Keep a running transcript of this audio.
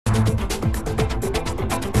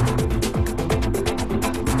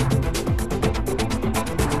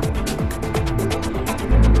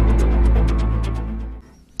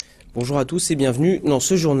Bonjour à tous et bienvenue dans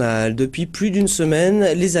ce journal. Depuis plus d'une semaine,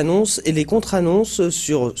 les annonces et les contre-annonces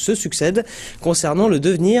se succèdent concernant le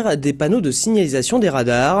devenir des panneaux de signalisation des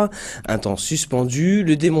radars. Un temps suspendu,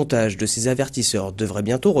 le démontage de ces avertisseurs devrait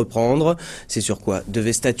bientôt reprendre. C'est sur quoi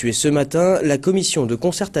devait statuer ce matin la commission de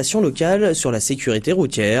concertation locale sur la sécurité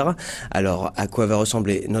routière. Alors, à quoi va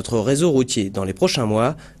ressembler notre réseau routier dans les prochains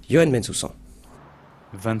mois? Johan Bensoussan.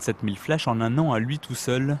 27 000 flashs en un an à lui tout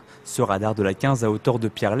seul. Ce radar de la 15 à hauteur de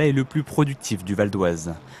Pierrelet est le plus productif du Val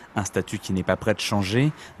d'Oise. Un statut qui n'est pas prêt de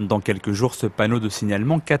changer. Dans quelques jours, ce panneau de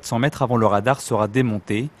signalement 400 mètres avant le radar sera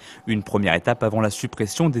démonté. Une première étape avant la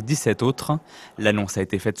suppression des 17 autres. L'annonce a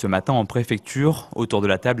été faite ce matin en préfecture. Autour de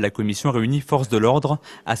la table, la commission réunit forces de l'ordre,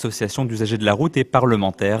 associations d'usagers de la route et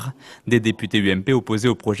parlementaires. Des députés UMP opposés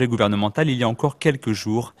au projet gouvernemental il y a encore quelques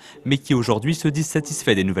jours, mais qui aujourd'hui se disent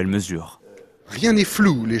satisfaits des nouvelles mesures. Rien n'est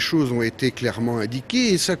flou, les choses ont été clairement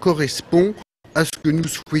indiquées et ça correspond à ce que nous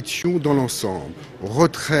souhaitions dans l'ensemble.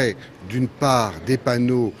 Retrait d'une part des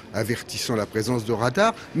panneaux avertissant la présence de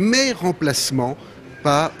radars, mais remplacement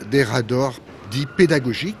par des radars dits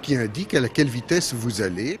pédagogiques qui indiquent à laquelle vitesse vous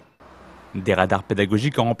allez. Des radars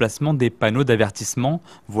pédagogiques en remplacement des panneaux d'avertissement,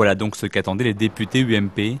 voilà donc ce qu'attendaient les députés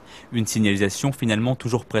UMP. Une signalisation finalement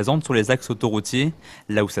toujours présente sur les axes autoroutiers.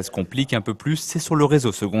 Là où ça se complique un peu plus, c'est sur le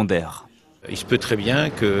réseau secondaire. Il se peut très bien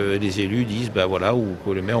que les élus disent, ou que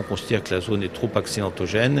le maire, on considère que la zone est trop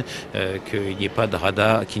accidentogène, qu'il n'y ait pas de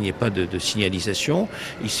radar, qu'il n'y ait pas de signalisation.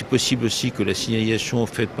 Il est possible aussi que la signalisation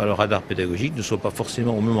faite par le radar pédagogique ne soit pas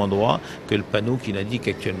forcément au même endroit que le panneau qui l'indique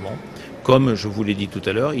actuellement. Comme je vous l'ai dit tout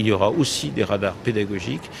à l'heure, il y aura aussi des radars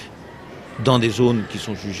pédagogiques dans des zones qui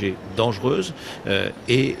sont jugées dangereuses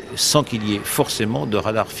et sans qu'il y ait forcément de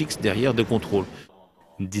radar fixe derrière de contrôle.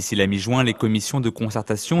 D'ici la mi-juin, les commissions de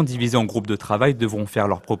concertation divisées en groupes de travail devront faire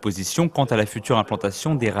leurs propositions quant à la future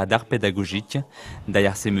implantation des radars pédagogiques.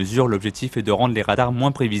 Derrière ces mesures, l'objectif est de rendre les radars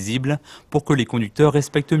moins prévisibles pour que les conducteurs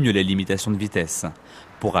respectent mieux les limitations de vitesse.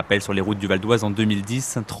 Pour rappel, sur les routes du Val d'Oise en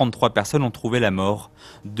 2010, 33 personnes ont trouvé la mort.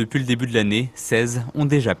 Depuis le début de l'année, 16 ont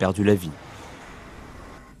déjà perdu la vie.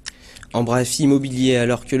 En bref, immobilier,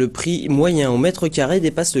 alors que le prix moyen au mètre carré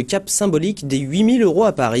dépasse le cap symbolique des 8 000 €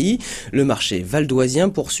 à Paris, le marché valdoisien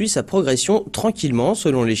poursuit sa progression tranquillement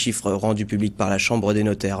selon les chiffres rendus publics par la Chambre des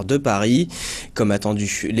notaires de Paris. Comme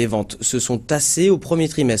attendu, les ventes se sont tassées au premier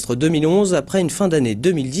trimestre 2011 après une fin d'année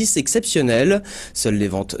 2010 exceptionnelle. Seules les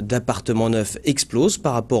ventes d'appartements neufs explosent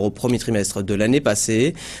par rapport au premier trimestre de l'année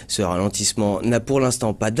passée. Ce ralentissement n'a pour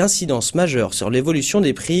l'instant pas d'incidence majeure sur l'évolution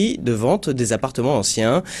des prix de vente des appartements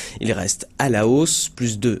anciens. Il reste à la hausse,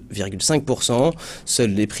 plus 2,5%. Seuls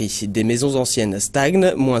les prix des maisons anciennes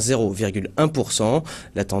stagnent, moins 0,1%.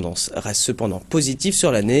 La tendance reste cependant positive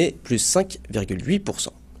sur l'année, plus 5,8%.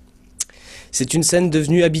 C'est une scène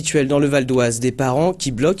devenue habituelle dans le Val d'Oise, des parents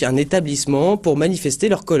qui bloquent un établissement pour manifester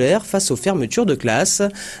leur colère face aux fermetures de classes.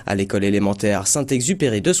 À l'école élémentaire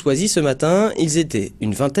Saint-Exupéry de Soisy ce matin, ils étaient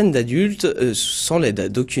une vingtaine d'adultes, sans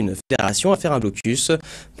l'aide d'aucune fédération, à faire un blocus.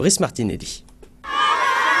 Brice Martinelli.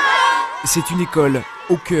 C'est une école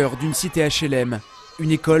au cœur d'une cité HLM.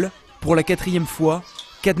 Une école, pour la 4e fois,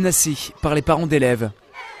 cadenassée par les parents d'élèves.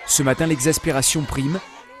 Ce matin, l'exaspération prime.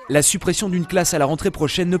 La suppression d'une classe à la rentrée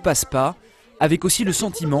prochaine ne passe pas, avec aussi le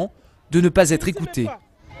sentiment de ne pas être écouté.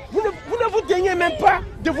 Vous ne vous daignez même pas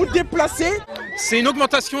de vous déplacer. C'est une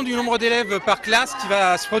augmentation du nombre d'élèves par classe qui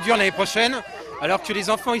va se produire l'année prochaine, alors que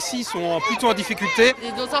les enfants ici sont plutôt en difficulté.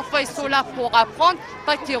 Nos enfants ils sont là pour apprendre,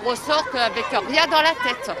 pas qu'ils ressortent avec rien dans la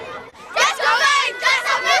tête.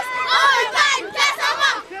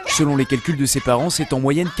 Selon les calculs de ses parents, c'est en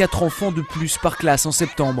moyenne 4 enfants de plus par classe en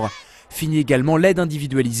septembre. Fini également l'aide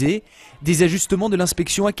individualisée, des ajustements de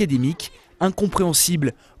l'inspection académique,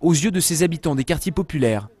 incompréhensibles aux yeux de ses habitants des quartiers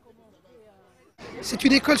populaires. C'est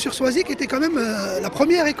une école sur Soisy qui était quand même la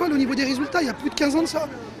première école au niveau des résultats, il y a plus de 15 ans de ça.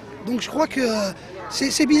 Donc je crois que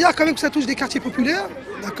c'est bizarre quand même que ça touche des quartiers populaires,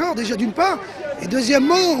 d'accord, déjà d'une part. Et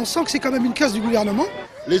deuxièmement, on sent que c'est quand même une casse du gouvernement.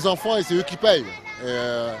 Les enfants, et c'est eux qui payent.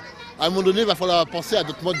 À un moment donné, il va falloir penser à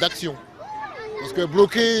d'autres modes d'action. Parce que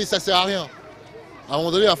bloquer, ça ne sert à rien. À un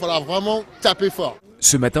moment donné, il va falloir vraiment taper fort.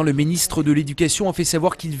 Ce matin, le ministre de l'Éducation a fait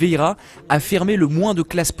savoir qu'il veillera à fermer le moins de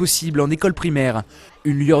classes possible en école primaire.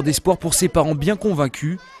 Une lueur d'espoir pour ses parents bien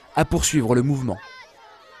convaincus à poursuivre le mouvement.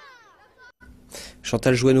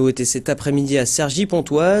 Chantal Joanneau était cet après-midi à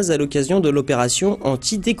Cergy-Pontoise à l'occasion de l'opération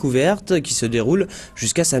anti-découverte qui se déroule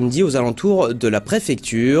jusqu'à samedi aux alentours de la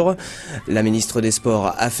préfecture. La ministre des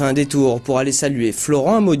Sports a fait un détour pour aller saluer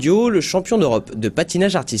Florent Amodiot, le champion d'Europe de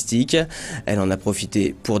patinage artistique. Elle en a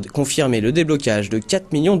profité pour confirmer le déblocage de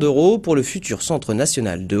 4 millions d'euros pour le futur centre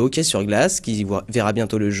national de hockey sur glace qui verra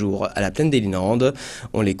bientôt le jour à la plaine des Lilandes.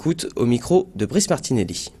 On l'écoute au micro de Brice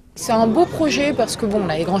Martinelli. C'est un beau projet parce que on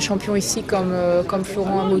a les grands champions ici comme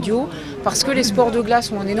Florent Amodiot, parce que les sports de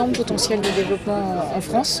glace ont un énorme potentiel de développement en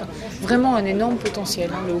France, vraiment un énorme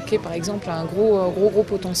potentiel. Le hockey par exemple a un gros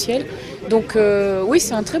potentiel. Donc oui,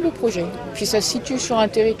 c'est un très beau projet. Puis ça se situe sur un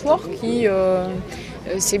territoire qui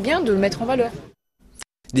c'est bien de le mettre en valeur.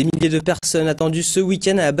 Des milliers de personnes attendues ce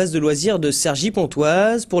week-end à la base de loisirs de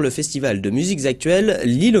Cergy-Pontoise pour le festival de musiques actuelles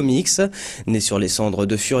L'Île au Mix. Né sur les cendres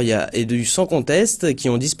de Furia et du Sans Conteste qui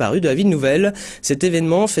ont disparu de la ville nouvelle, cet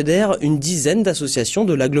événement fédère une dizaine d'associations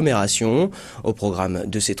de l'agglomération. Au programme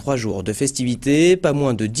de ces 3 jours de festivités, pas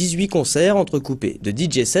moins de 18 concerts entrecoupés de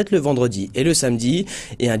DJ set le vendredi et le samedi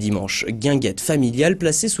et un dimanche guinguette familiale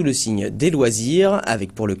placé sous le signe des loisirs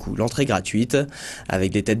avec pour le coup l'entrée gratuite.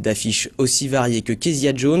 Avec des têtes d'affiche aussi variées que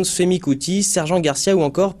Kezia Jones, Femi Kuti, Sergent Garcia ou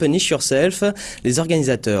encore Punish Yourself. Les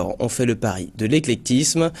organisateurs ont fait le pari de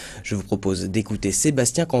l'éclectisme. Je vous propose d'écouter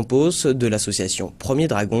Sébastien Campos de l'association Premier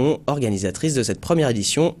Dragon, organisatrice de cette première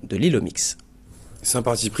édition de l'Île au Mix. C'est un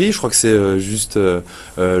parti pris, je crois que c'est juste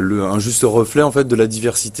un juste reflet en fait de la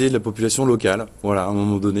diversité de la population locale. Voilà, à un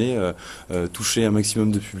moment donné, toucher un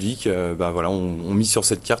maximum de public, voilà, on mise sur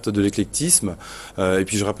cette carte de l'éclectisme. Et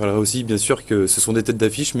puis je rappellerai aussi bien sûr que ce sont des têtes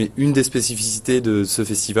d'affiche, mais une des spécificités de ce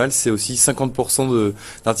festival, c'est aussi 50%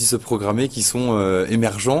 d'artistes programmés qui sont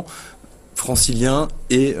émergents, franciliens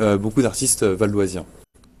et beaucoup d'artistes valdoisiens.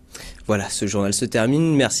 Voilà, ce journal se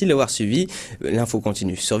termine. Merci de l'avoir suivi. L'info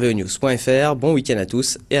continue sur vonews.fr. Bon week-end à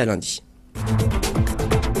tous et à lundi.